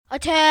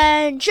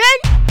Attention!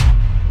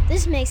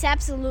 This makes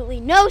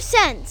absolutely no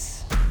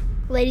sense.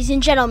 Ladies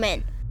and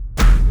gentlemen,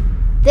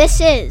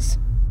 this is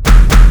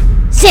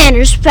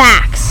Xander's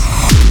Facts.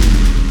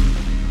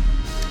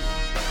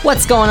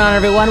 What's going on,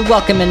 everyone?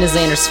 Welcome into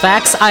Xander's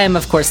Facts. I am,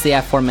 of course, the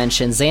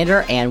aforementioned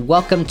Xander, and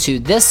welcome to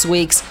this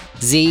week's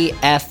ZF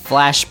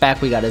Flashback.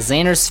 We got a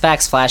Xander's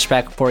Facts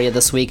flashback for you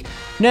this week.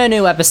 No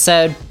new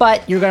episode,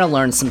 but you're going to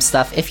learn some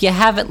stuff if you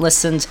haven't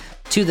listened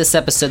to this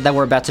episode that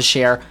we're about to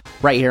share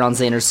right here on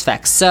Xander's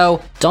Facts. So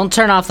don't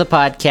turn off the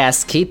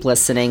podcast, keep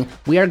listening.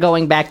 We are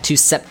going back to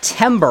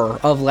September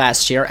of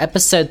last year,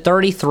 episode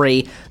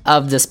 33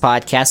 of this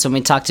podcast, when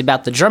we talked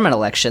about the German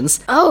elections.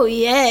 Oh,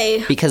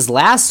 yay. Because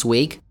last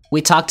week, we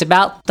talked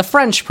about the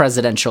French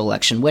presidential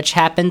election, which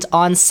happened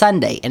on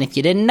Sunday. And if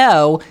you didn't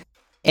know,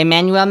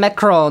 Emmanuel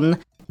Macron,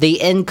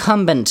 the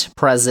incumbent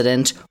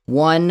president,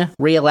 won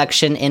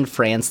re-election in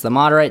France. The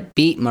moderate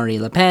beat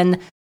Marine Le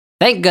Pen.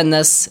 Thank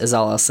goodness, is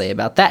all I'll say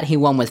about that. He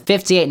won with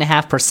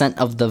 58.5%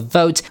 of the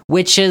vote,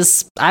 which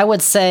is, I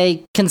would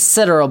say,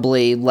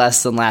 considerably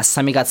less than last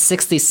time. He got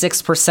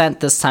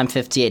 66%, this time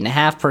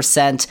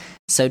 58.5%,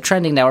 so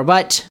trending downward,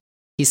 but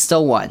he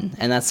still won,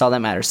 and that's all that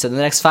matters. So the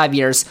next 5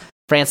 years,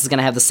 France is going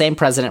to have the same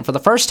president. For the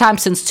first time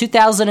since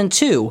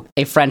 2002,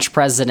 a French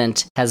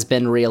president has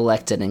been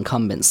re-elected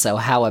incumbent, so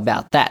how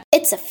about that?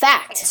 It's a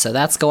fact. So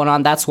that's going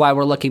on. That's why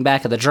we're looking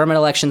back at the German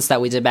elections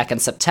that we did back in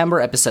September,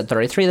 episode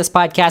 33 of this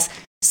podcast.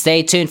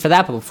 Stay tuned for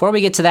that, but before we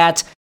get to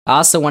that, I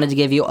also wanted to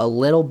give you a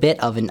little bit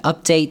of an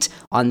update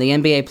on the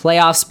NBA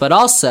playoffs, but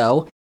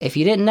also, if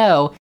you didn't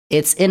know,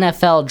 it's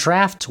NFL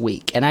draft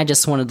week, and I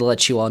just wanted to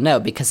let you all know,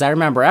 because I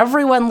remember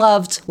everyone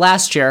loved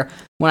last year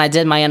when I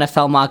did my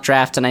NFL mock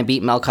draft and I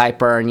beat Mel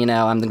Kiper, and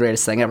I'm the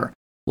greatest thing ever.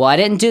 Well, I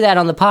didn't do that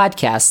on the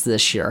podcast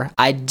this year.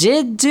 I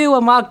did do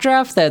a mock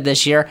draft, though,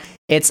 this year.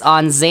 It's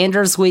on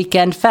Xander's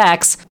Weekend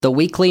Facts, the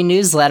weekly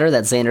newsletter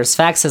that Xander's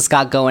Facts has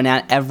got going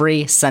out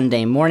every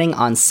Sunday morning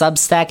on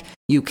Substack.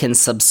 You can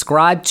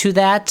subscribe to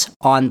that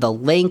on the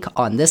link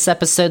on this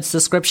episode's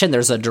description.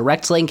 There's a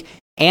direct link,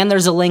 and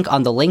there's a link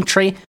on the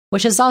Linktree,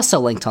 which is also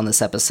linked on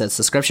this episode's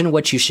description,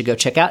 which you should go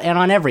check out, and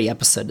on every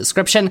episode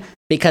description,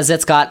 because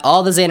it's got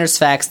all the Xander's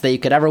Facts that you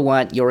could ever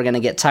want. You're going to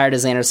get tired of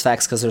Xander's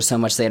Facts because there's so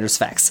much Xander's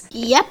Facts.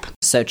 Yep.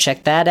 So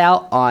check that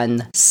out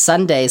on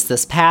Sundays,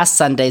 this past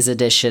Sunday's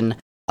edition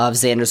of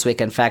Xander's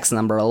Weekend Facts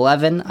number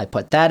 11. I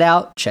put that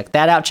out. Check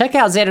that out. Check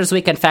out Xander's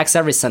Weekend Facts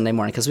every Sunday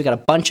morning, because we got a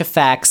bunch of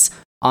facts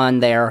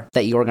on there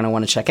that you're going to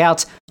want to check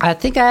out. I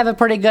think I have a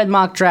pretty good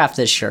mock draft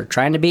this year,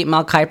 trying to beat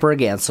Mel Kiper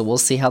again, so we'll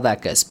see how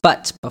that goes.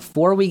 But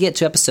before we get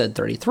to episode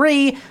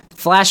 33,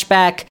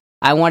 flashback,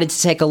 I wanted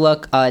to take an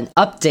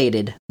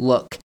updated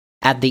look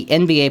at the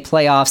NBA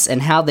playoffs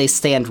and how they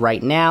stand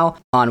right now.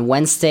 On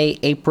Wednesday,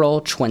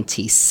 April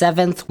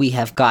 27th, we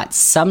have got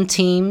some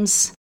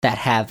teams that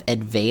have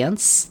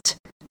advanced.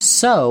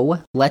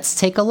 So let's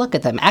take a look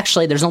at them.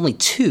 Actually, there's only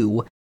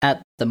two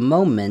at the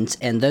moment,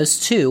 and those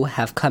two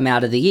have come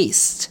out of the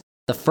East.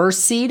 The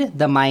first seed,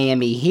 the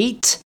Miami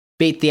Heat,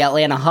 beat the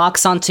Atlanta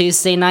Hawks on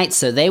Tuesday night,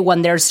 so they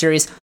won their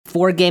series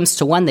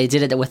 4-1. They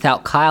did it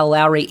without Kyle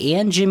Lowry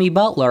and Jimmy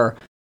Butler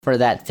for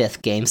that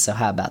fifth game, so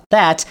how about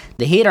that?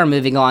 The Heat are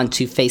moving on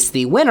to face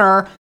the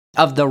winner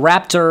of the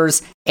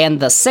Raptors and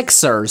the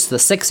Sixers. The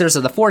Sixers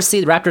are the 4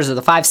 seed, the Raptors are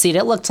the 5 seed.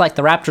 It looked like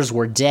the Raptors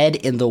were dead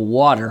in the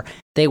water.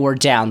 They were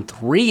down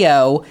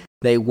 3-0.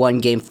 They won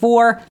Game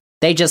 4.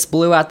 They just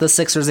blew out the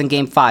Sixers in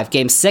Game 5.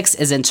 Game 6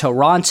 is in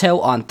Toronto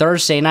on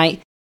Thursday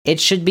night. It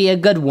should be a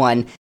good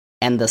one.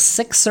 And the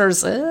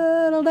Sixers,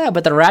 I don't know,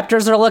 but the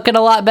Raptors are looking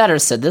a lot better,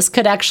 so this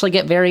could actually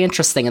get very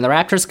interesting. And the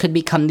Raptors could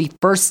become the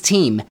first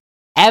team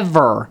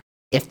ever,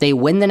 if they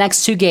win the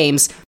next 2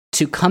 games,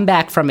 to come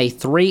back from a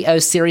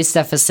 3-0 series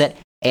deficit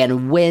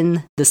and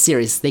win the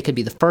series. They could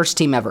be the first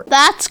team ever.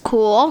 That's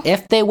cool.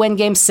 If they win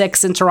Game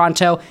 6 in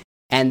Toronto,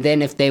 and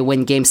then if they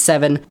win Game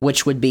 7,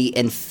 which would be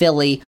in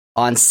Philly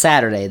on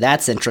Saturday.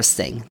 That's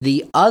interesting.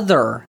 The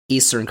other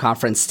Eastern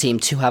Conference team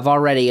to have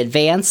already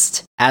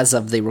advanced, as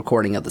of the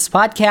recording of this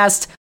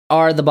podcast,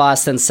 are the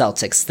Boston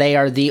Celtics. They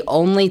are the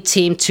only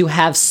team to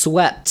have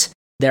swept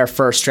their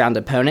first-round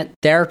opponent.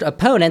 Their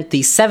opponent,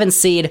 the 7th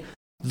seed,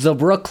 the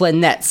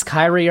Brooklyn Nets.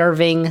 Kyrie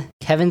Irving,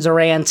 Kevin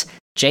Durant,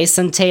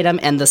 Jason Tatum,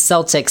 and the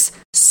Celtics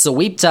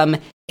swept them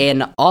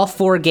in all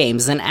 4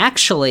 games. And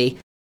actually,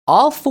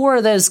 all 4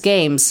 of those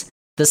games,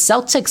 the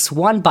Celtics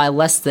won by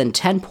less than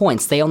 10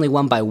 points. They only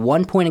won by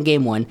 1 point in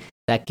Game 1.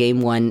 That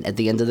Game 1 at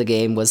the end of the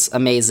game was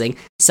amazing.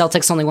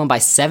 Celtics only won by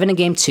 7 in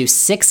Game 2,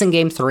 6 in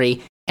Game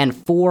 3, and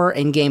 4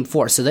 in Game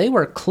 4. So they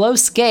were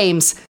close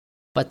games,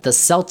 but the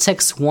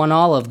Celtics won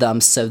all of them.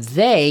 So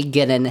they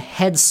get a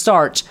head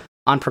start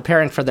on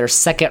preparing for their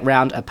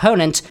second-round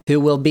opponent,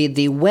 who will be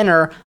the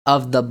winner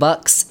of the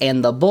Bucks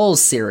and the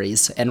Bulls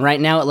series. And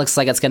right now it looks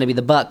like it's going to be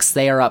the Bucks.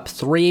 They are up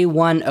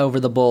 3-1 over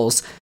the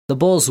Bulls. The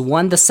Bulls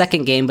won the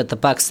second game, but the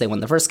Bucks, they won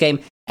the first game,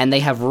 and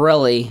they have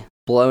really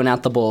blown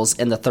out the Bulls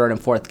in the third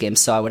and fourth game.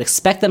 So I would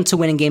expect them to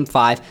win in Game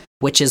 5,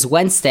 which is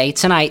Wednesday,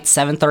 tonight,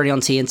 7:30 on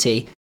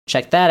TNT.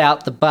 check that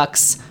out. The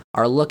Bucks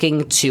are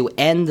looking to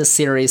end the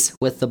series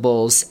with the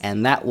Bulls,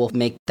 and that will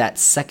make that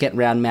second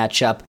round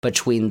matchup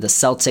between the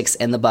Celtics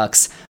and the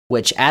Bucks,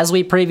 which, as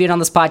we previewed on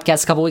this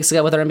podcast a couple weeks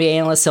ago with our NBA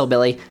analyst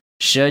Hillbilly,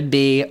 should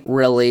be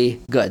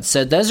really good.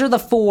 So those are the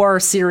 4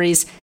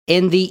 series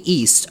in the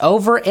East.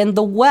 Over in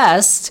the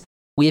West,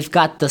 we've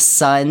got the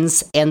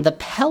Suns and the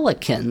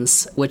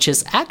Pelicans, which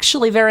is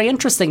actually very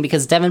interesting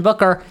because Devin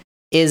Booker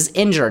is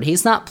injured.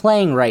 He's not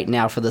playing right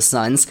now for the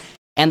Suns.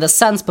 And the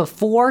Suns,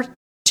 before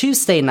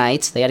Tuesday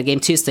night, they had a game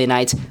Tuesday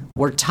night,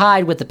 were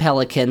tied with the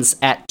Pelicans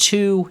at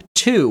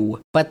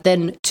 2-2. But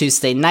then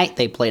Tuesday night,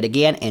 they played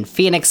again, and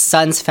Phoenix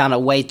Suns found a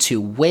way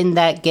to win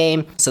that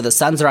game. So the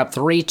Suns are up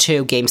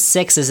 3-2. Game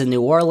 6 is in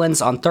New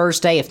Orleans on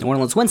Thursday. If New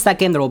Orleans wins that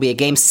game, there will be a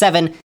Game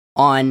 7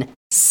 on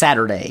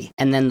Saturday.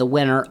 And then the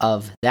winner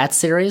of that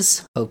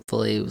series,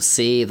 hopefully we'll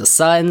see the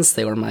Suns.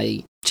 They were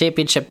my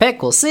championship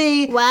pick. We'll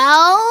see.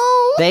 Well,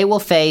 They will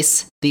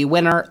face the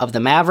winner of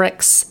the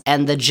Mavericks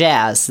and the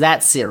Jazz,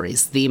 that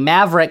series. The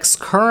Mavericks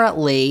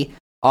currently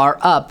are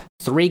up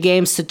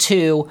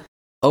 3-2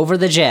 over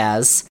the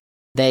Jazz.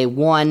 They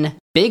won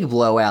big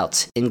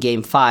blowout in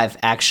Game 5,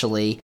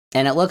 actually.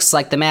 And it looks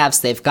like the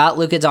Mavs, they've got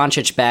Luka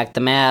Doncic back. The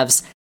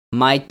Mavs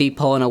might be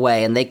pulling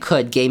away, and they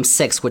could. Game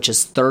 6, which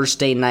is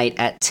Thursday night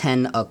at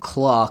 10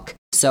 o'clock.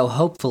 So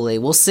hopefully,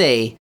 we'll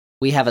see.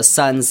 We have a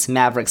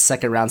Suns-Mavericks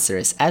second-round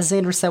series, as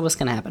Xander said was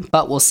going to happen,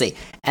 but we'll see.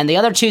 And the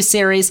other 2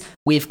 series,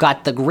 we've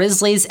got the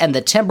Grizzlies and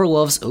the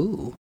Timberwolves.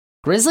 Ooh.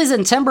 Grizzlies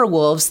and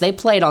Timberwolves, they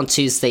played on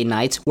Tuesday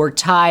night, were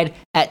tied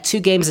at 2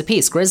 games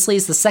apiece.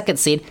 Grizzlies, the 2nd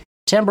seed,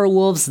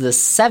 Timberwolves, the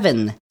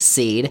 7th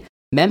seed.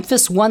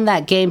 Memphis won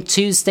that game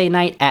Tuesday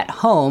night at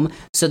home,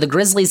 so the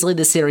Grizzlies lead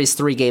the series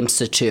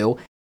 3-2.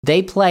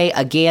 They play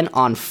again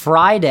on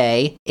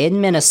Friday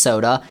in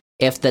Minnesota.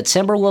 If the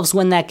Timberwolves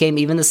win that game,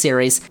 even the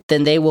series,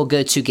 then they will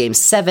go to Game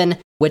 7,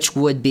 which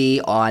would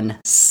be on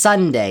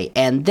Sunday.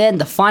 And then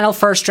the final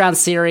first-round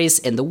series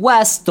in the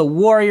West, the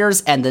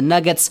Warriors and the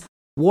Nuggets.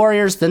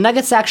 The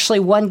Nuggets actually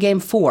won Game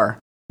 4.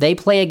 They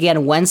play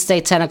again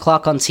Wednesday, 10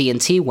 o'clock on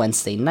TNT,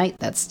 Wednesday night.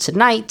 That's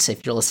tonight,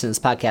 if you're listening to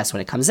this podcast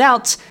when it comes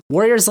out.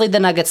 Warriors lead the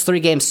Nuggets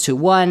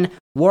 3-1.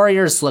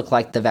 Warriors look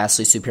like the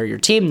vastly superior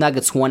team.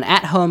 Nuggets won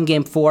at home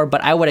Game 4,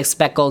 but I would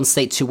expect Golden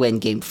State to win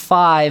Game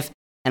 5,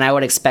 and I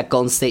would expect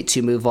Golden State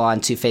to move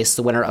on to face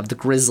the winner of the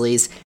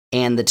Grizzlies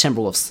and the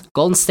Timberwolves.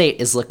 Golden State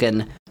is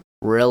looking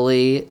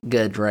really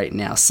good right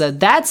now. So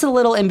that's a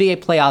little NBA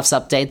playoffs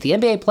update. The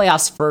NBA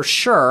playoffs for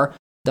sure.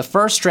 The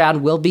first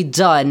round will be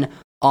done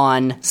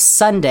on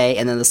Sunday,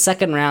 and then the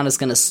second round is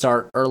going to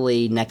start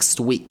early next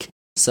week.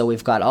 So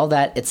we've got all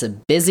that. It's a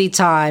busy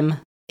time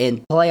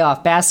in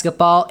playoff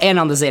basketball and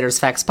on the Xander's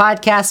Facts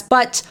podcast,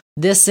 but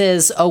this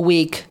is a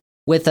week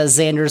with a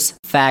Xander's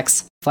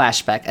Facts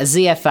flashback, a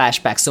ZF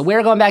flashback. So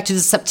we're going back to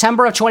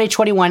September of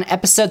 2021,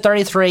 episode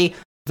 33,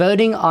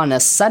 voting on a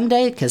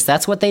Sunday, because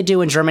that's what they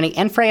do in Germany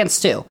and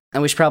France too.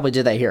 And we should probably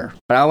do that here.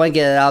 But I'll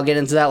get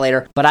into that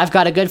later. But I've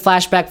got a good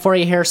flashback for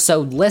you here,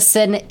 so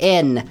listen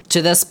in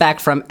to this back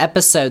from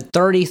episode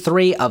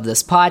 33 of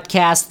this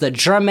podcast, the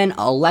German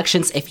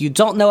elections. If you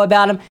don't know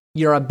about them,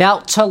 you're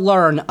about to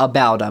learn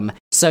about them.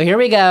 So here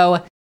we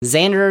go,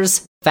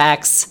 Xander's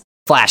Facts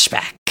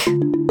flashback.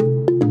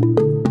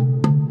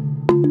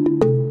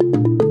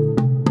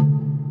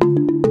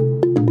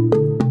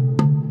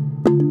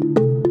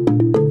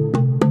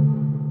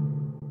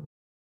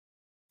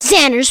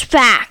 Xander's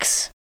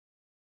Facts.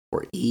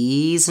 We're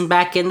easing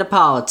back into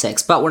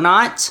politics, but we're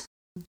not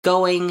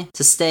going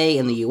to stay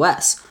in the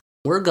U.S.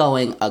 We're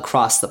going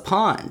across the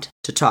pond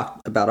to talk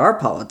about our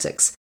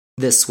politics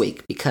this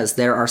week, because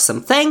there are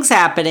some things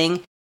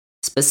happening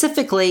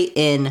specifically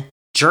in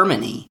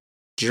Germany.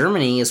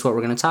 Germany is what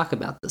we're going to talk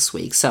about this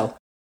week. So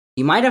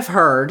you might have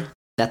heard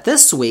that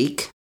this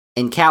week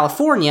in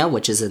California,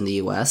 which is in the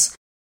U.S.,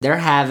 they're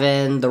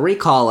having the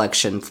recall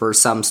election for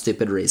some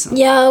stupid reason.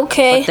 Yeah,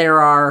 okay. But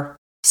there are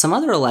some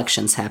other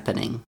elections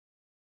happening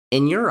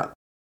in Europe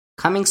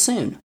coming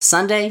soon.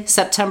 Sunday,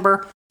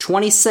 September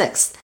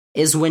 26th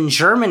is when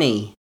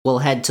Germany will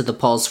head to the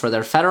polls for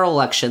their federal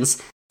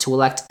elections to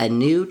elect a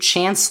new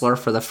chancellor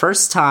for the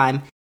first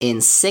time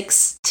in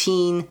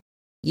 16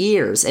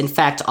 years. In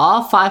fact,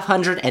 all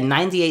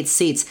 598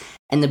 seats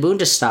in the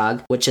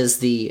Bundestag, which is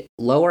the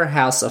lower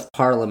house of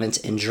parliament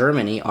in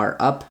Germany, are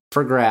up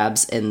for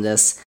grabs in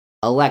this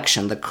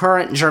election. The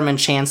current German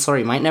chancellor,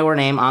 you might know her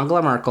name,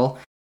 Angela Merkel,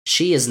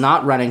 she is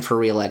not running for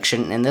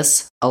re-election, and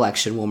this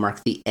election will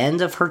mark the end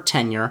of her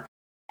tenure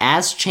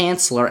as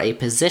chancellor, a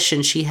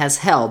position she has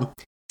held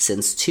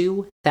since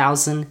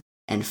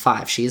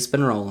 2005. She has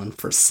been rolling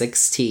for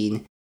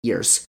 16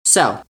 years.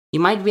 So, you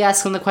might be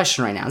asking the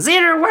question right now,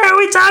 Xander, why are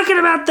we talking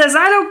about this?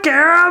 I don't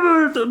care.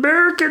 I'm an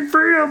American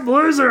freedom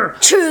loser.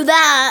 True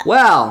that.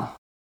 Well,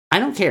 I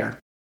don't care.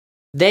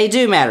 They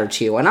do matter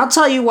to you, and I'll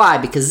tell you why,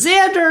 because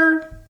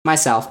Xander,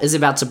 myself, is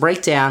about to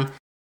break down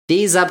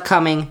these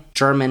upcoming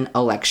German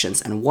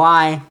elections and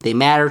why they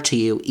matter to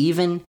you,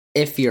 even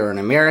if you're an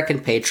American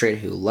patriot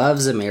who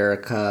loves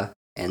America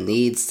and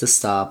needs to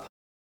stop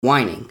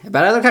whining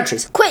about other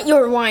countries. Quit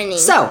your whining.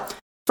 So,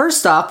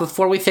 first off,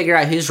 before we figure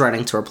out who's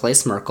running to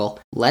replace Merkel,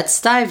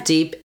 let's dive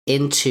deep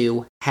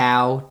into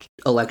how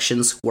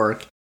elections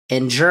work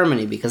in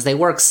Germany, because they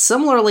work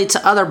similarly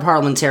to other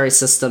parliamentary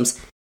systems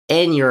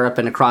in Europe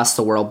and across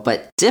the world,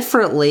 but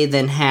differently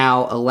than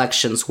how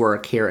elections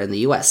work here in the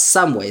US.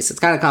 Some ways.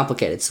 It's kind of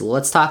complicated, so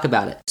let's talk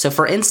about it. So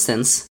for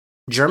instance,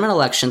 German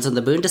elections in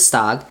the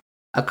Bundestag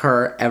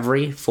occur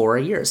every 4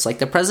 years, like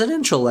the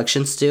presidential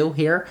elections do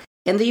here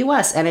in the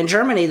US. And in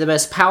Germany, the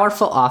most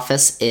powerful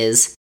office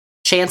is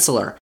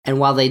Chancellor. And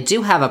while they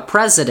do have a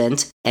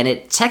president, and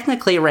it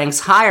technically ranks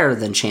higher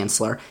than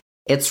Chancellor,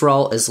 its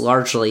role is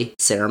largely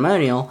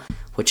ceremonial,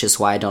 which is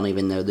why I don't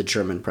even know the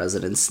German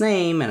president's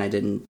name, and I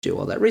didn't do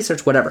all that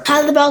research, whatever.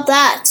 How about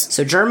that?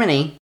 So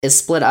Germany is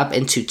split up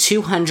into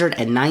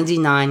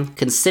 299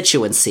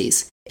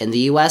 constituencies. In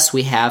the US,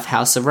 we have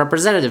House of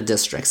Representative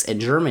districts. In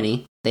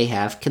Germany, they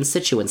have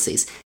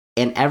constituencies.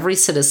 And every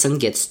citizen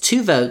gets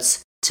 2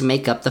 votes to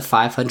make up the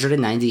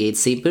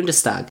 598-seat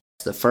Bundestag.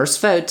 The first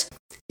vote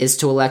is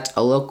to elect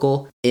a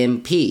local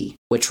MP,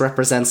 which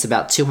represents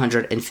about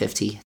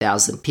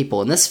 250,000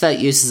 people. And this vote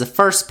uses a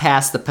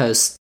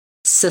first-past-the-post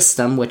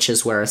system, which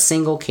is where a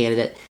single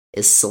candidate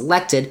is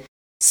selected,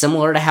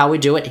 similar to how we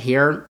do it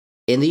here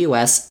in the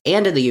US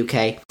and in the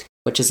UK,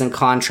 which is in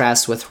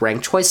contrast with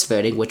ranked choice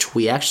voting, which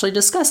we actually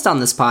discussed on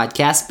this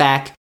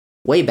podcast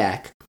way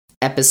back,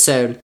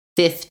 episode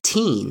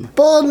 15.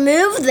 Bold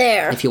move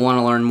there. If you want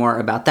to learn more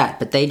about that.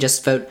 But they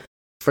just vote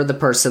for the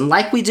person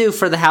like we do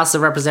for the House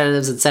of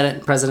Representatives and Senate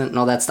and President and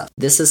all that stuff.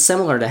 This is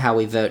similar to how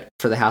we vote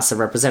for the House of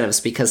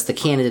Representatives because the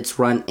candidates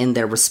run in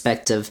their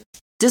respective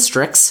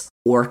districts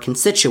or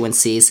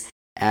constituencies,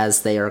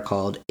 as they are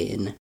called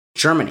in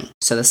Germany.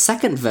 So the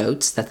second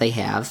vote that they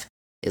have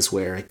is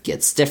where it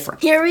gets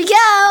different. Here we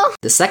go.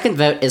 The second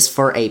vote is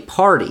for a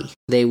party.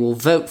 They will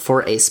vote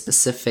for a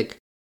specific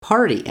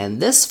party,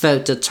 and this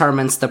vote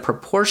determines the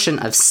proportion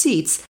of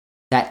seats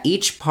that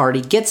each party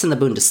gets in the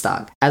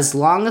Bundestag, as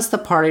long as the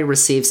party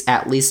receives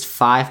at least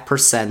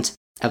 5%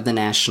 of the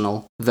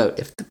national vote.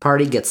 If the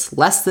party gets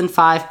less than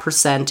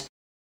 5%,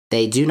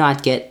 they do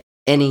not get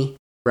any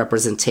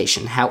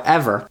representation.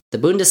 However, the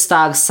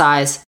Bundestag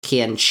size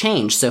can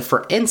change. So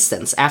for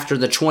instance, after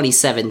the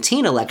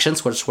 2017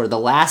 elections, which were the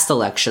last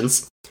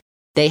elections,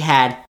 they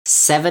had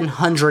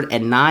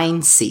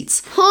 709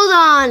 seats. Hold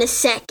on a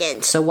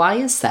second. So why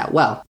is that?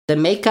 Well, the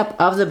makeup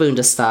of the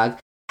Bundestag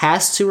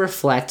has to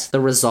reflect the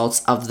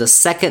results of the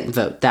second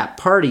vote, that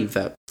party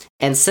vote.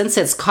 And since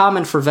it's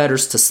common for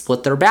voters to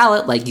split their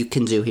ballot, like you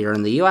can do here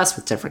in the US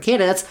with different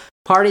candidates,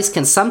 parties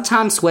can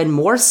sometimes win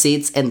more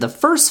seats in the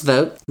first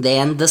vote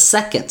than the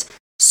second.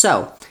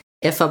 So,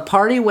 if a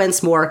party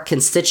wins more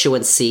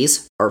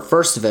constituencies, or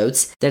first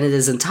votes, than it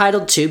is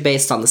entitled to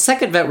based on the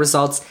second vote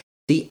results,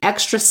 the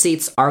extra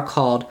seats are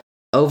called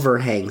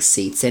overhang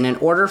seats. And in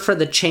order for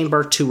the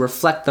chamber to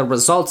reflect the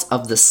results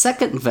of the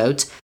second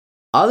vote,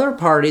 other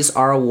parties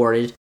are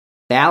awarded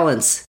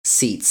balance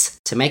seats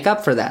to make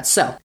up for that.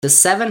 So, the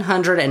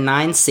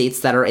 709 seats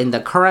that are in the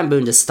current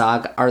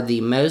Bundestag are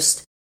the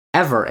most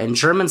ever, and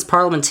German's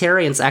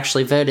parliamentarians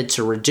actually voted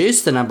to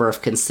reduce the number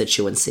of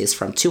constituencies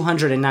from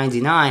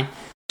 299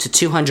 to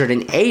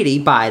 280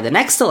 by the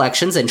next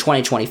elections in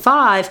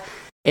 2025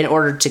 in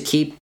order to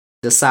keep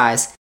the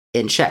size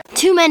in check.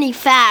 Too many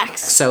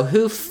facts. So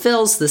who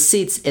fills the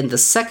seats in the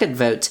second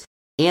vote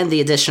and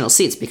the additional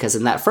seats? Because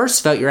in that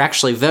first vote, you're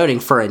actually voting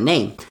for a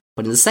name.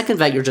 But in the second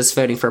vote, you're just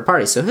voting for a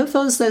party. So who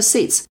fills those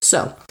seats?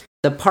 So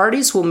the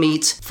parties will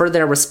meet for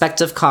their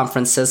respective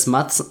conferences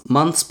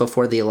months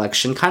before the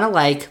election, kind of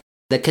like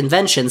the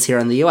conventions here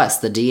in the US,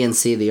 the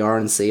DNC, the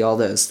RNC, all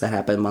those that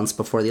happen months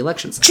before the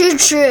elections.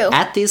 True.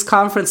 At these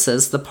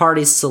conferences, the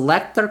parties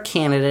select their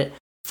candidate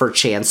for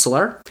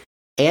chancellor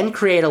and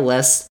create a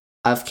list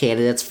of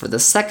candidates for the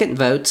second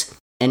vote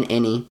and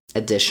any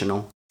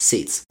additional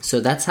seats.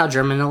 So that's how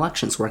German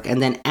elections work.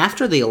 And then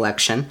after the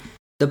election,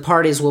 the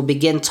parties will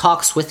begin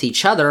talks with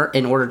each other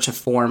in order to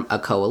form a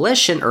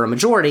coalition or a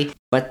majority,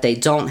 but they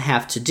don't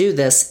have to do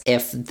this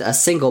if a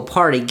single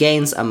party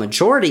gains a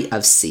majority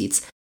of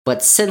seats.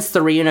 But since the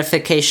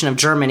reunification of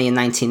Germany in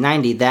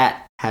 1990,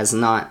 that has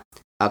not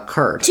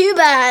occurred. Too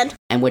bad.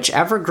 And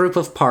whichever group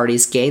of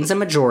parties gains a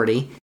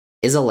majority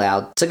is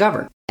allowed to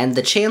govern. And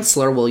the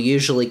chancellor will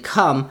usually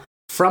come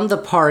from the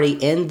party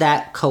in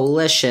that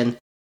coalition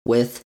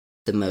with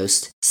the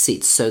most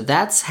seats. So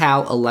that's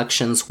how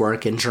elections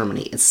work in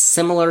Germany. It's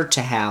similar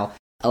to how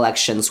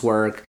elections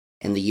work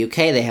in the UK.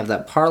 They have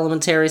that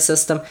parliamentary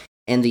system.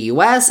 In the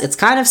US, it's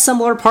kind of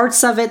similar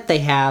parts of it. They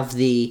have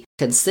the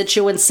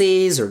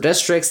constituencies or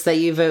districts that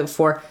you vote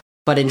for.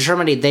 But in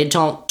Germany, they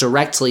don't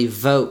directly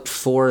vote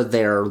for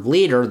their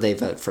leader. They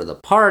vote for the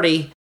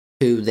party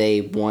who they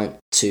want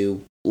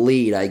to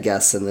lead, I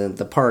guess. And then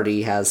the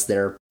party has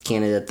their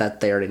candidate that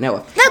they already know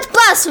of. That's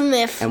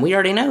blasphemous. And we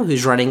already know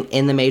who's running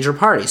in the major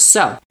parties.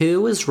 So,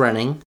 who is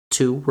running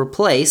to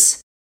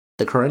replace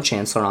the current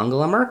Chancellor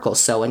Angela Merkel?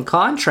 So, in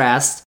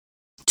contrast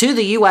to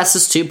the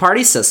US's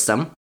two-party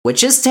system,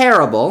 which is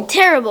terrible.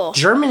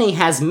 Germany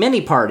has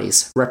many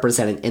parties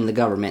represented in the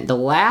government. The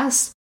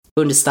last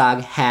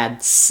Bundestag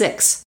had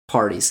 6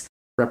 parties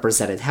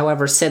represented.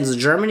 However, since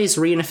Germany's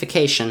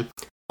reunification,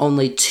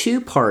 only 2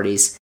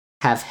 parties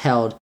have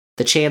held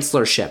the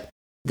chancellorship,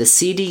 the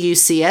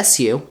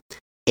CDU-CSU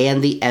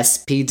and the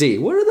SPD.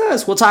 What are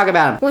those? We'll talk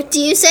about them. What do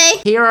you say?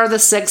 Here are the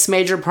 6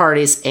 major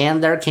parties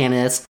and their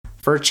candidates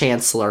for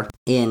chancellor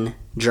in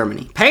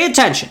Germany. Pay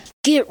attention.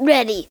 Get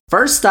ready.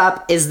 First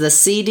up is the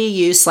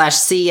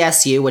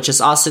CDU/CSU, which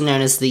is also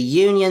known as the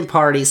Union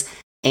Parties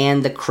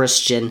and the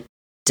Christian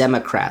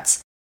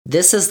Democrats.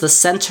 This is the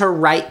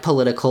center-right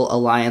political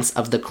alliance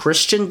of the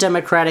Christian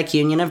Democratic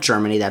Union of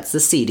Germany, that's the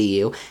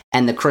CDU,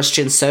 and the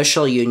Christian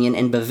Social Union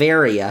in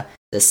Bavaria,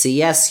 the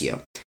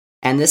CSU.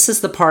 And this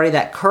is the party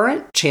that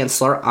current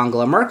Chancellor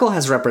Angela Merkel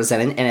has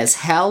represented and has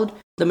held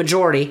the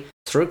majority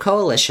through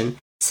coalition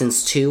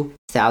since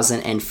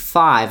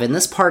 2005. And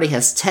this party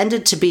has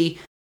tended to be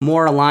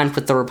more aligned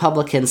with the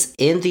Republicans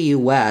in the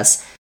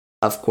U.S.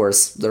 Of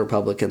course, the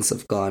Republicans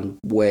have gone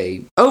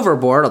way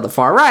overboard on the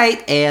far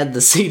right, and the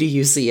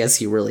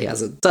CDU-CSU really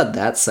hasn't done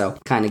that, so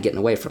kind of getting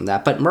away from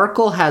that. But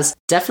Merkel has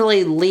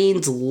definitely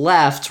leaned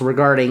left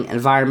regarding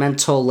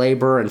environmental,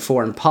 labor, and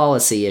foreign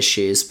policy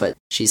issues, but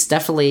she's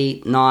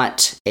definitely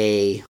not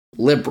a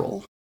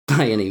liberal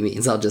by any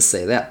means, I'll just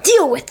say that.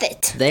 Deal with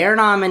it. Their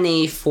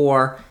nominee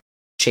for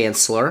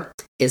chancellor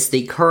is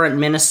the current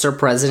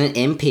minister-president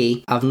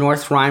MP of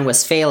North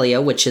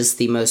Rhine-Westphalia, which is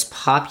the most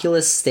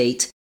populous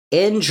state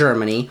in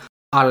Germany,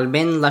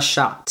 Armin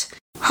Laschet.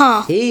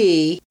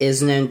 He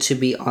is known to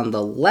be on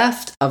the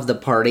left of the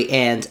party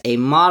and a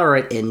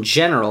moderate in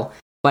general,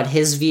 but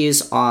his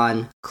views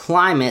on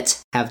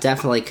climate have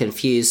definitely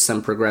confused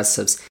some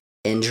progressives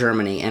in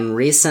Germany. And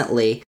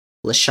recently,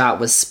 Laschet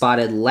was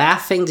spotted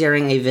laughing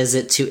during a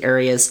visit to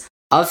areas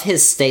of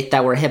his state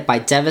that were hit by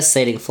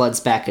devastating floods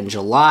back in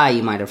July.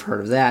 You might have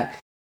heard of that,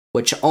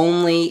 which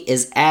only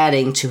is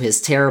adding to his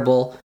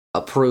terrible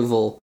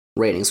approval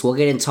ratings. We'll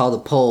get into all the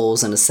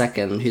polls in a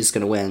second, who's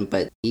going to win,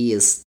 but he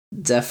is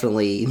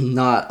definitely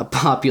not a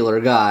popular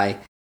guy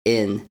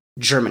in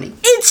Germany.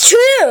 It's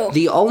true!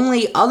 The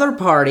only other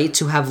party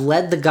to have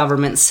led the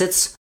government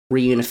since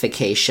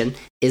reunification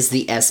is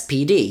the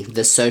SPD,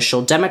 the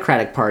Social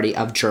Democratic Party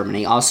of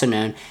Germany, also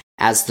known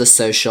as the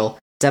Social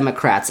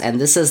Democrats. And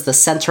this is the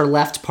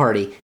center-left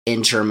party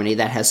in Germany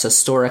that has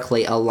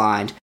historically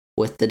aligned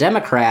with the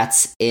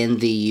Democrats in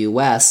the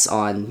U.S.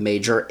 on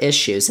major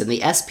issues. And the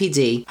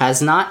SPD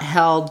has not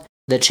held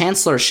the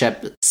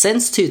chancellorship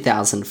since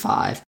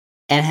 2005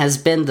 and has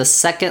been the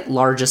second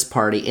largest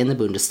party in the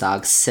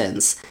Bundestag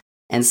since.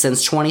 And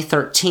since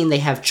 2013, they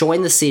have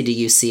joined the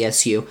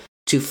CDU-CSU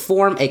to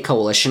form a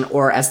coalition,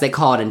 or as they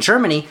call it in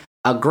Germany,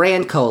 a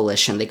grand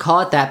coalition. They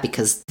call it that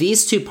because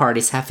these two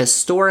parties have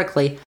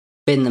historically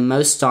been the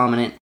most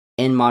dominant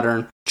in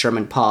modern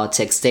German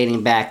politics,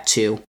 dating back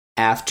to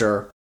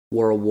after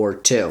World War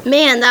II.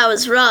 Man, that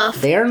was rough.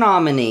 Their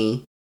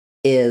nominee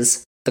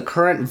is the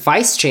current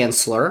Vice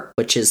Chancellor,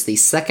 which is the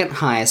second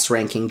highest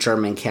ranking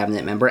German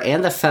cabinet member,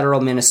 and the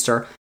Federal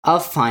Minister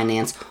of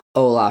Finance,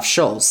 Olaf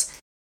Scholz.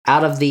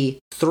 Out of the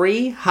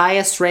 3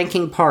 highest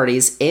ranking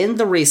parties in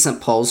the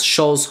recent polls,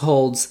 Scholz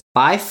holds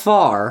by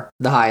far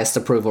the highest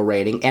approval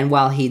rating, and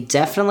while he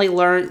definitely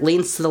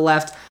leans to the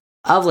left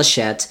of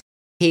Laschet,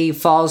 he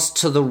falls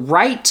to the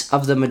right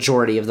of the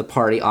majority of the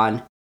party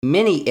on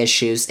many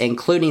issues,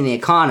 including the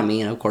economy.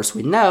 And of course,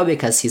 we know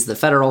because he's the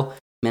federal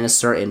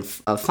minister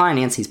of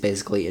finance, he's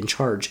basically in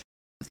charge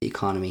of the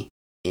economy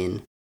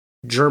in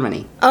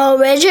Germany.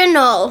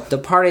 Original. The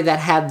party that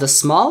had the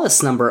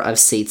smallest number of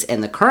seats in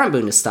the current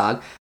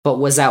Bundestag, but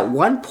was at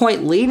one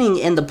point leading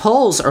in the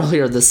polls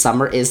earlier this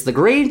summer, is the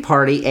Green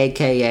Party,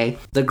 aka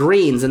the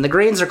Greens. And the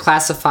Greens are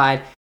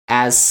classified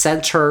as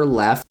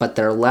center-left, but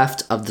they're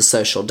left of the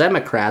Social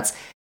Democrats.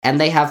 And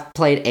they have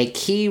played a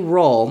key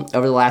role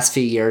over the last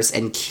few years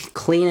in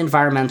clean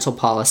environmental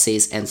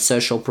policies and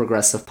social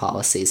progressive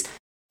policies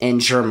in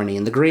Germany.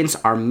 And the Greens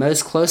are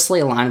most closely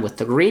aligned with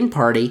the Green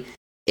Party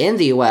in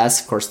the U.S.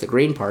 Of course, the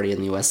Green Party in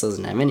the U.S.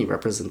 doesn't have any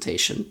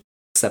representation,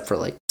 except for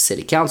like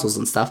city councils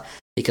and stuff,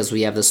 because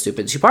we have the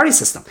stupid two-party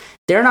system.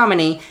 Their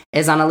nominee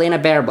is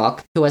Annalena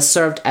Baerbock, who has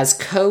served as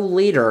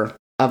co-leader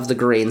of the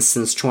Greens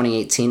since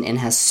 2018 and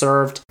has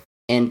served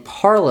in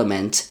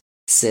Parliament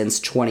since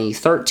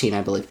 2013,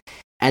 I believe.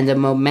 And the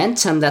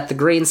momentum that the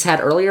Greens had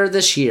earlier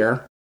this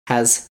year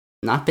has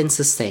not been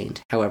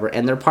sustained, however,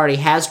 and their party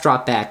has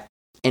dropped back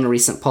in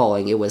recent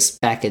polling. It was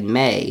back in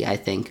May, I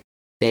think.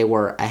 They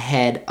were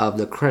ahead of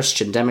the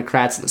Christian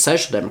Democrats and the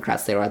Social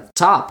Democrats. They were at the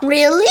top.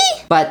 Really?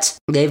 But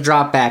they've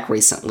dropped back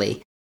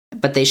recently.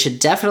 But they should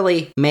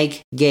definitely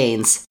make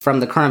gains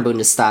from the current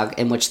Bundestag,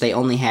 in which they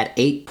only had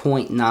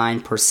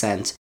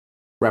 8.9%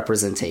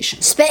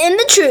 representation. Spitting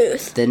the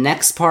truth. The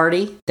next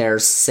party,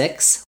 there's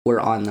 6.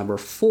 We're on number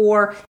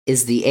 4,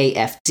 is the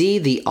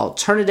AfD, the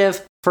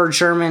Alternative for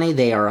Germany.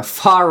 They are a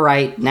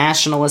far-right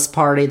nationalist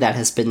party that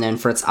has been known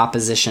for its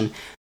opposition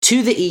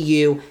to the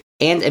EU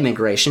and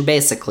immigration,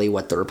 basically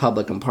what the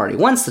Republican Party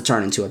wants to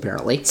turn into,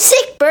 apparently.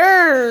 Sick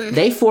burn!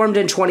 They formed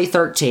in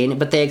 2013,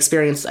 but they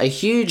experienced a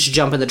huge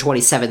jump in the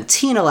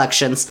 2017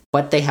 elections,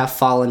 but they have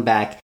fallen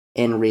back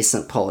in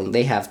recent polling.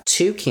 They have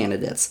 2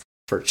 candidates.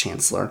 for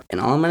chancellor. And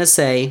all I'm going to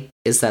say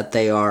is that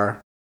they are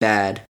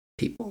bad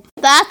people.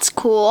 That's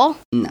cool.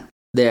 No,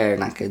 they're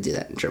not going to do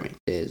that in Germany.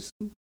 There's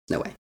no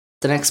way.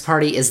 The next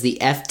party is the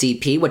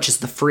FDP, which is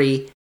the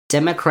Free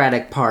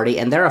Democratic Party,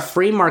 and they're a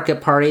free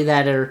market party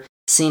that are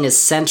seen as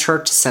center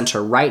to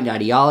center right in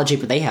ideology,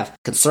 but they have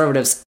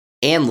conservatives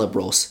and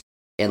liberals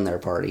in their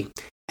party.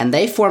 And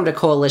they formed a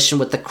coalition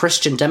with the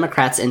Christian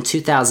Democrats in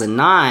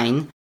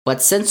 2009,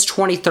 but since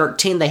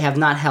 2013, they have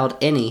not held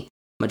any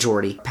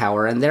majority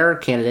power, and their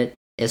candidate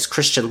is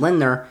Christian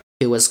Lindner,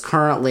 who is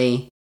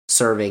currently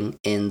serving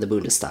in the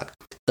Bundestag.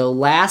 The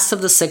last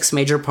of the 6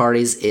 major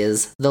parties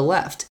is the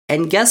left.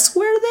 And guess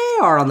where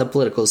they are on the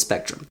political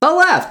spectrum? The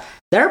left!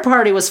 Their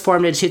party was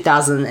formed in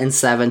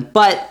 2007,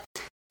 but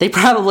they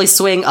probably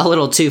swing a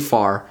little too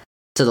far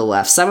to the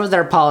left. Some of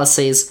their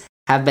policies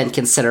have been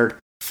considered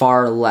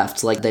far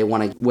left, like they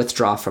want to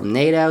withdraw from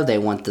NATO, they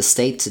want the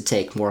state to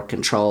take more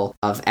control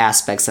of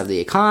aspects of the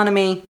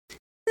economy.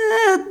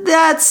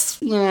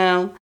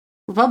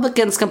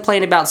 Republicans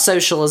complain about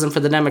socialism for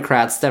the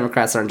Democrats.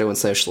 Democrats aren't doing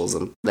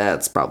socialism.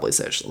 That's probably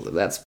socialism.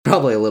 That's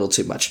probably a little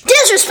too much.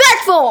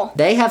 Disrespectful!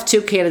 They have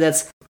 2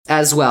 candidates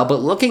as well,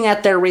 but looking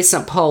at their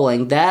recent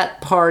polling,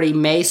 that party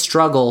may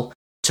struggle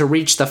to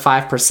reach the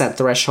 5%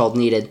 threshold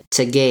needed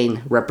to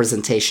gain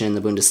representation in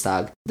the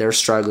Bundestag. They're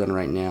struggling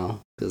right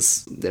now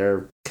because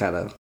they're kind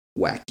of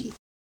wacky.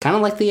 Kind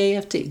of like the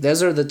AFD.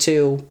 Those are the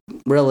 2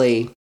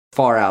 really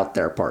far out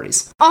there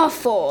parties.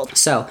 Awful.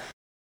 So,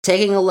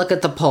 taking a look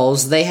at the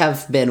polls, they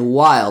have been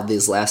wild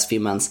these last few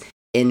months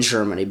in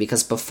Germany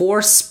because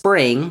before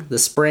spring, the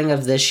spring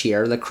of this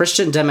year, the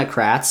Christian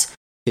Democrats,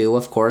 who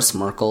of course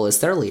Merkel is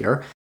their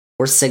leader,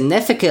 were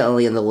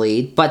significantly in the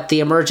lead, but the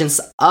emergence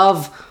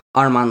of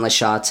Armin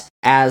Laschet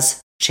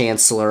as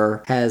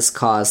chancellor has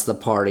caused the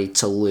party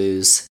to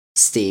lose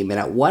steam. And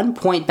at one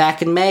point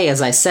back in May,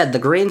 as I said, the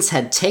Greens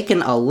had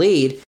taken a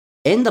lead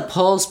in the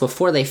polls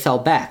before they fell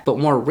back. But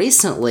more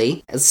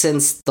recently,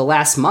 since the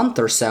last month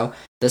or so,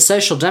 the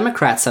Social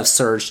Democrats have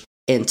surged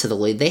into the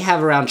lead. They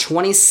have around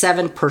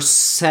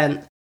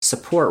 27%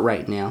 support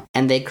right now,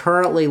 and they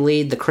currently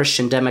lead the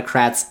Christian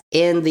Democrats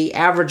in the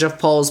average of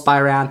polls by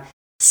around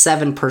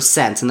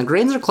 7%. And the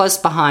Greens are close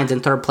behind in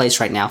third place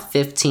right now,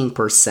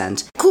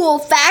 15%. Cool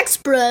facts,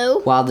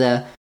 bro. While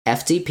the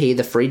FDP,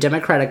 the Free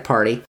Democratic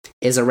Party,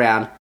 is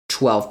around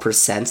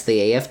 12%, the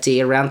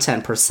AFD around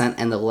 10%,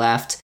 and the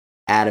left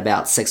at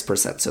about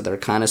 6%. So they're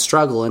kind of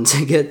struggling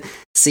to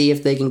see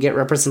if they can get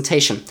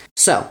representation.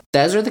 So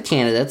those are the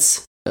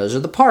candidates. Those are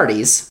the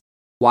parties.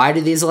 Why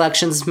do these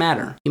elections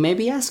matter? You may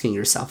be asking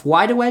yourself,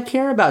 why do I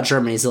care about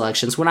Germany's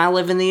elections when I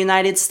live in the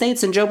United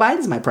States and Joe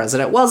Biden's my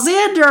president? Well,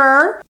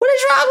 Xander, what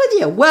is wrong with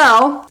you?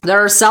 Well, there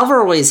are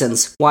several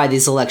reasons why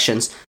these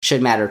elections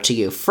should matter to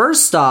you.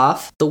 First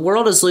off, the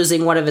world is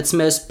losing one of its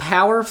most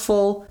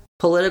powerful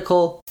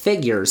political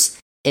figures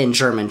in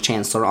German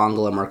Chancellor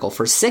Angela Merkel.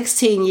 For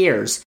 16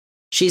 years,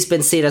 she's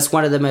been seen as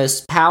one of the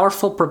most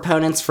powerful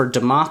proponents for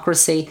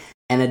democracy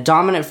and a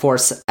dominant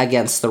force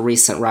against the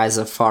recent rise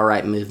of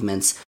far-right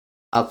movements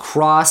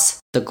across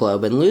the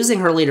globe. And losing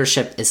her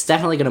leadership is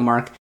definitely going to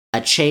mark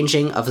a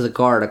changing of the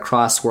guard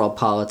across world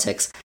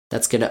politics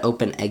that's going to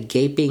open a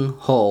gaping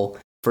hole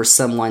for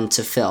someone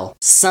to fill.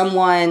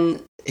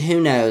 Someone,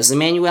 who knows,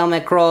 Emmanuel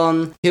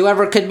Macron,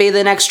 whoever could be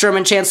the next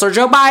German Chancellor,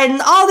 Joe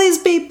Biden, all these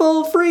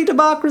people, free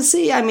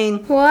democracy. I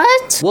mean,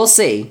 what? We'll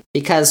see.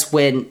 Because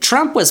when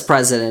Trump was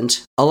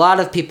president, a lot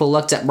of people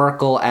looked at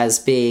Merkel as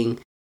being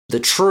the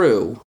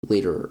true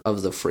leader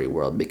of the free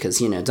world because,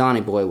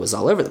 Donny Boy was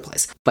all over the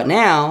place. But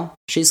now,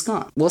 she's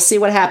gone. We'll see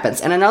what happens.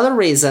 And another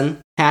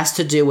reason has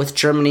to do with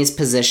Germany's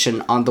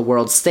position on the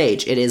world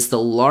stage. It is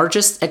the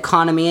largest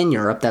economy in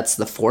Europe. That's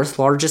the 4th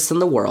largest in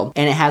the world.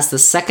 And it has the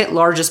 2nd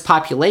largest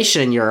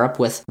population in Europe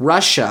with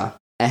Russia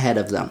ahead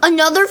of them.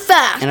 Another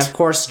fact. And of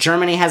course,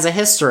 Germany has a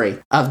history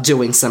of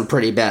doing some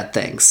pretty bad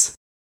things.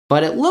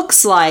 But it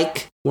looks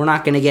like we're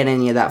not going to get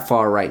any of that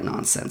far-right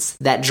nonsense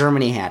that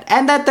Germany had,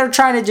 and that they're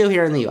trying to do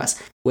here in the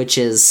US, which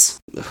is,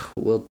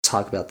 we'll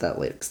talk about that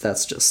later, because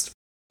that's just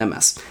a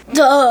mess.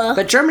 Duh.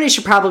 But Germany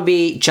should probably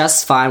be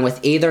just fine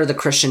with either the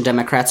Christian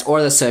Democrats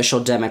or the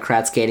Social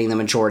Democrats gaining the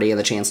majority of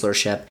the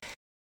chancellorship.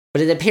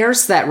 But it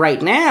appears that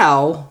right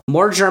now,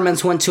 more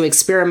Germans want to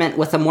experiment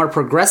with a more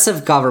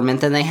progressive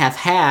government than they have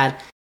had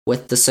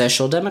with the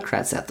Social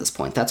Democrats at this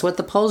point. That's what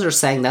the polls are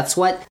saying. That's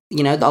what,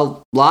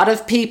 a lot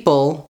of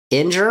people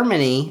in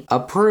Germany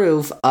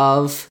approve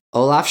of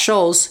Olaf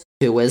Scholz,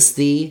 who is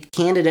the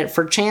candidate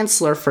for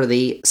chancellor for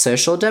the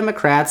Social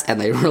Democrats,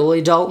 and they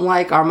really don't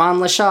like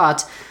Armin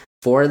Laschet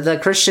for the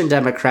Christian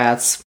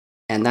Democrats,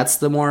 and that's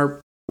the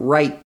more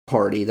right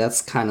party.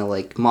 That's kind of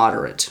like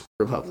moderate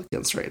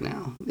Republicans right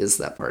now, is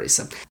that party.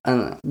 So, I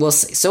don't know. We'll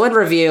see. So in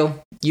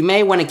review, you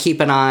may want to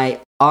keep an eye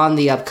on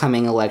the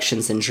upcoming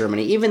elections in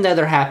Germany, even though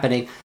they're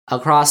happening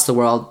across the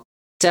world.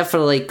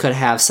 Definitely could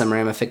have some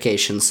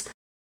ramifications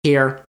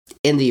here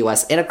in the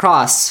US and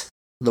across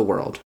the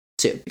world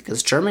too,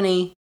 because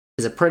Germany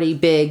is a pretty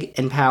big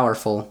and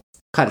powerful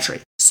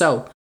country.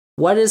 So,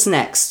 what is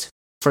next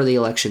for the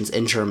elections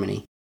in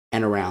Germany?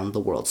 and around the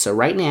world. So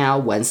right now,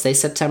 Wednesday,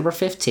 September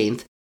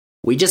 15th,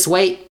 we just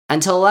wait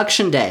until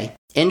Election Day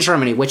in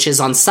Germany, which is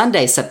on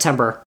Sunday,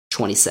 September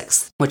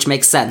 26th, which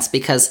makes sense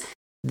because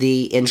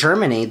in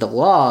Germany, the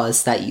law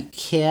is that you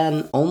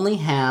can only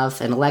have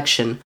an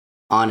election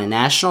on a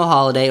national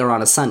holiday or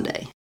on a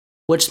Sunday,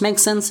 which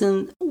makes sense,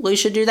 and we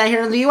should do that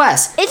here in the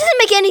U.S. It doesn't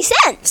make any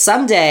sense.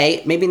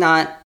 Someday, maybe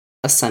not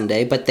a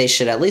Sunday, but they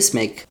should at least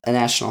make a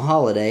national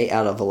holiday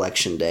out of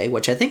Election Day,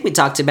 which I think we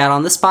talked about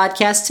on this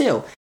podcast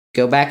too.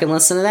 Go back and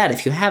listen to that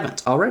if you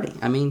haven't already.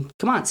 I mean,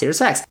 come on, serious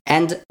facts.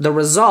 And the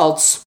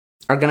results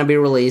are going to be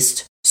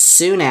released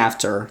soon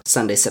after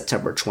Sunday,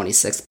 September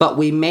 26th, but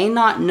we may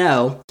not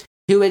know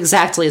who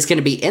exactly is going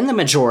to be in the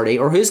majority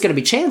or who's going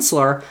to be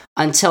chancellor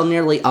until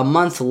nearly a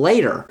month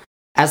later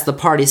as the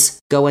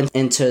parties go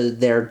into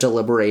their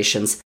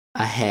deliberations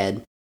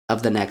ahead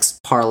of the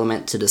next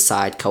parliament to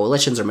decide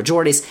coalitions or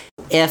majorities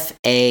if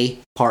a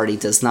party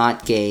does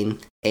not gain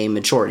a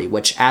majority,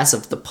 which as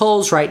of the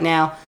polls right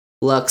now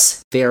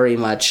looks very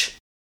much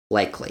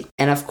likely.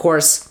 And of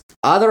course,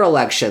 other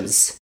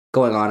elections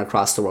going on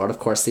across the world. Of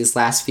course, these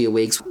last few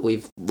weeks,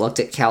 we've looked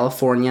at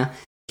California.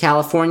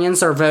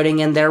 Californians are voting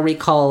in their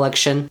recall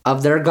election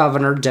of their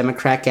governor,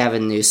 Democrat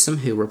Gavin Newsom,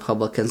 who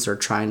Republicans are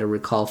trying to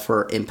recall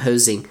for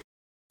imposing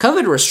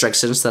COVID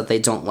restrictions that they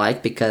don't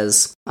like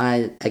because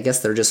I guess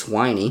they're just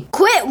whiny.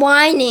 Quit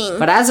whining.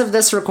 But as of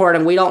this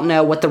recording, we don't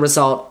know what the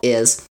result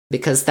is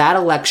because that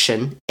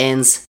election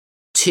ends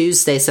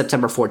Tuesday,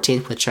 September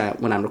 14th,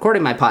 when I'm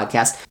recording my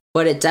podcast.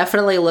 But it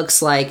definitely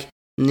looks like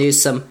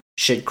Newsom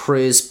should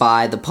cruise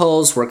by. The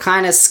polls were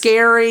kind of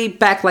scary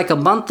back like a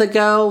month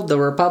ago. The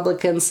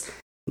Republicans,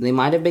 they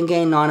might have been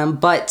gaining on him,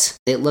 but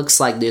it looks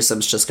like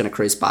Newsom's just going to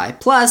cruise by.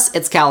 Plus,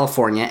 it's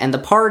California, and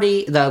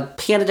the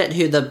candidate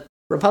who the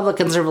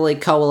Republicans are really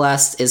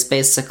coalesced is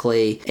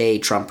basically a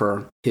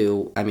Trumper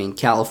who, I mean,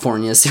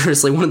 California is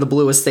seriously one of the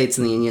bluest states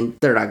in the union.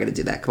 They're not going to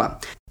do that. Come on.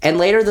 And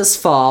later this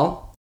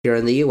fall, here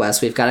in the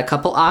U.S., we've got a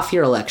couple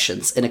off-year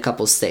elections in a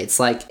couple states,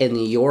 like in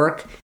New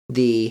York,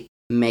 the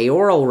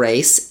mayoral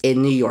race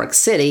in New York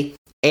City,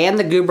 and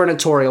the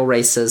gubernatorial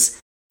races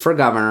for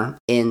governor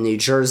in New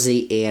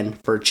Jersey and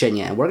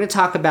Virginia. And we're going to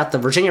talk about the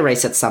Virginia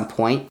race at some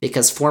point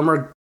because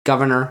former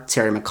Governor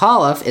Terry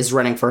McAuliffe is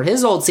running for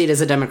his old seat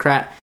as a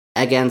Democrat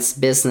against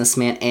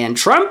businessman and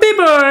Trumpy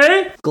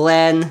boy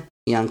Glenn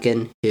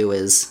Youngkin, who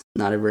is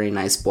not a very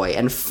nice boy.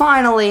 And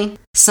finally,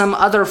 some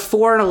other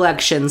foreign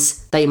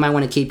elections that you might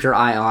want to keep your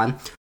eye on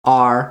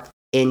are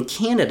in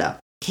Canada.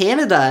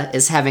 Canada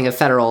is having a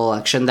federal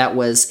election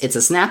it's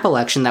a snap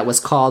election that was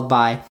called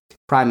by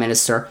Prime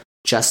Minister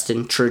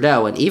Justin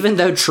Trudeau. And even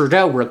though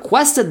Trudeau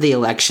requested the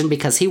election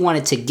because he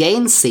wanted to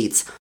gain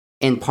seats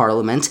in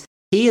Parliament,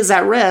 he is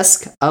at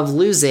risk of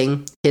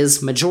losing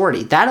his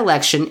majority. That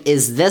election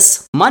is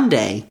this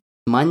Monday,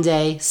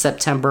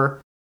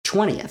 September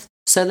 20th.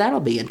 So that'll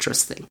be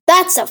interesting.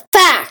 That's a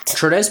fact.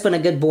 Trudeau's been a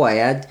good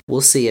boy.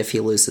 We'll see if he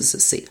loses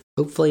his seat.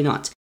 Hopefully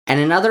not. And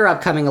another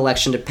upcoming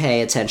election to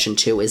pay attention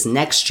to is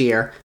next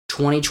year,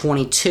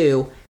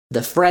 2022,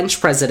 the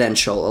French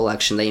presidential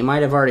election that you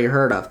might have already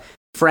heard of.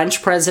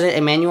 French President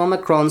Emmanuel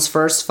Macron's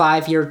first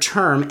 5-year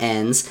term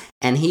ends,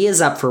 and he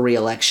is up for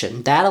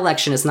re-election. That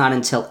election is not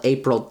until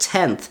April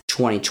 10th,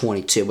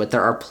 2022, but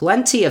there are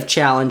plenty of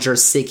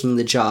challengers seeking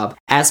the job,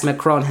 as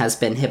Macron has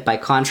been hit by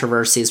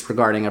controversies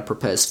regarding a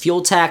proposed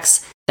fuel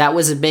tax. That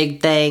was a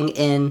big thing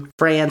in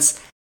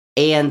France,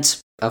 and,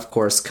 of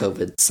course,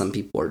 COVID. Some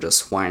people are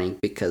just whining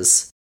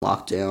because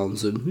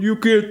lockdowns and you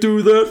can't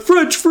do that.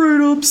 French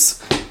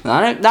freedoms.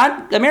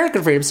 Not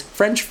American freedoms,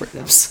 French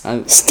freedoms.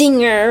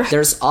 Stinger.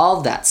 There's all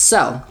of that.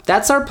 So,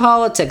 that's our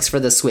politics for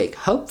this week.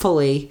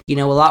 Hopefully, you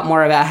know a lot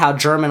more about how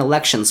German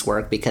elections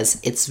work because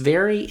it's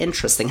very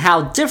interesting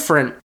how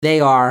different they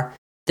are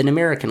than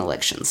American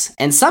elections.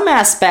 And some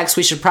aspects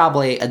we should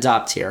probably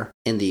adopt here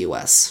in the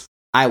US,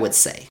 I would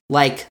say.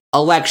 Like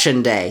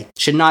Election Day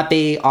should not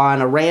be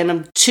on a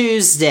random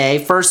Tuesday,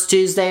 first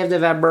Tuesday of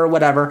November,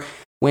 whatever,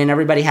 when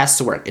everybody has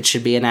to work. It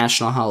should be a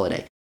national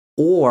holiday.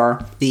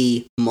 Or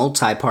the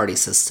multi-party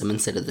system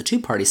instead of the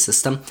two-party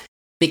system,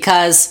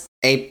 because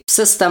a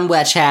system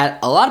which had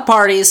a lot of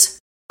parties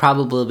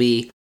probably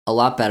be a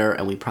lot better,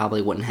 and we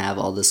probably wouldn't have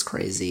all this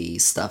crazy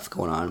stuff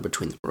going on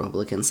between the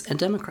Republicans and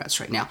Democrats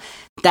right now.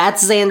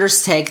 That's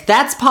Xander's take.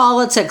 That's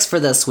politics for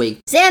this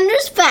week.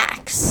 Xander's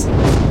Facts.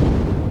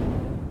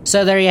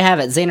 So there you have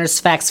it. Xander's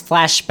Facts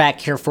flashback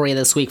here for you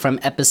this week from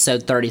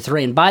episode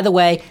 33. And by the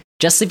way,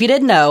 just if you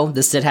didn't know,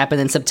 this did happen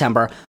in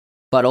September,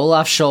 but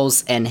Olaf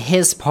Scholz and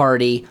his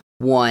party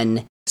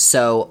won.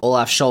 So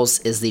Olaf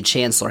Scholz is the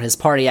chancellor. His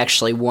party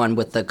actually won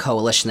with the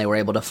coalition. They were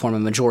able to form a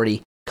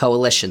majority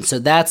coalition. So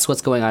that's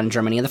what's going on in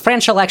Germany. In the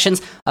French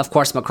elections, of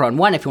course, Macron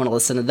won. If you want to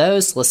listen to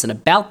those, listen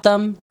about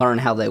them, learn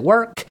how they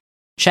work.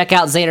 Check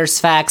out Xander's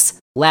Facts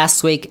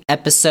last week,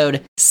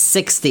 episode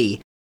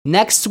 60.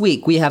 Next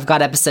week, we have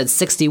got episode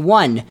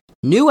 61.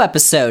 New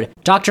episode.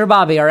 Dr.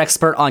 Bobby, our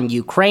expert on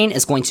Ukraine,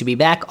 is going to be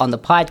back on the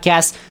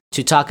podcast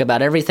to talk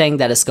about everything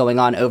that is going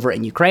on over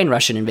in Ukraine,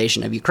 Russian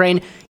invasion of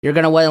Ukraine. You're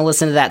going to want to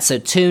listen to that, so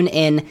tune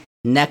in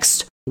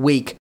next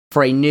week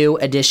for a new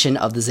edition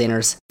of the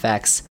Xander's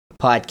Facts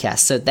podcast.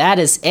 So that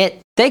is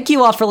it. Thank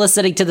you all for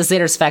listening to the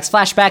Xander's Facts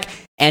Flashback.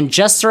 And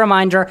just a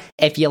reminder,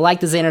 if you like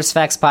the Xander's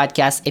Facts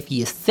podcast, if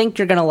you think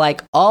you're going to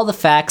like all the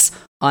facts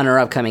on our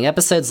upcoming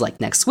episodes, like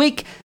next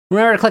week,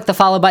 remember to click the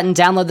follow button,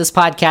 download this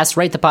podcast,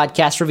 rate the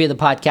podcast, review the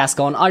podcast,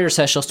 go on all your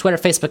socials, Twitter,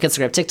 Facebook,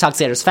 Instagram, TikTok,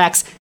 Xander's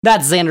Facts.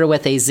 That's Xander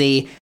with a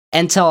Z.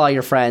 And tell all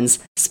your friends.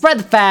 Spread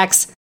the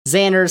facts.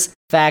 Xander's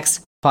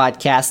Facts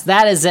podcast.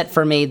 That is it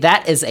for me.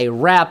 That is a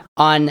wrap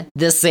on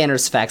this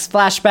Xander's Facts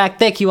Flashback.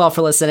 Thank you all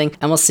for listening,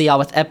 and we'll see y'all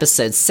with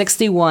episode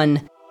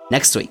 61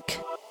 next week.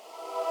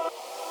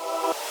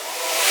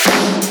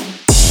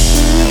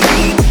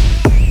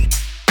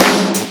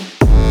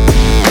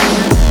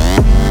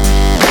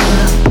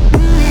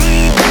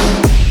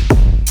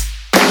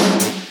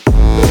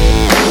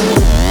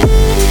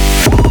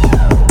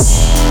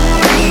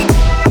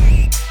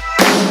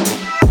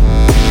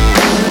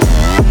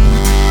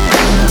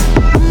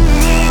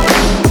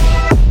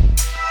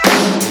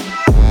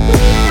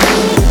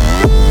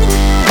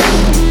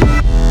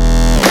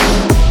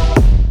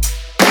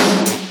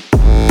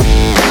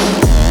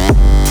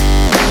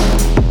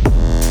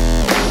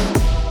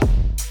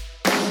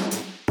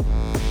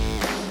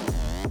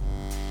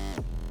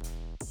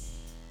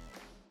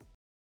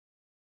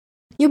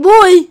 Your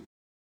boy.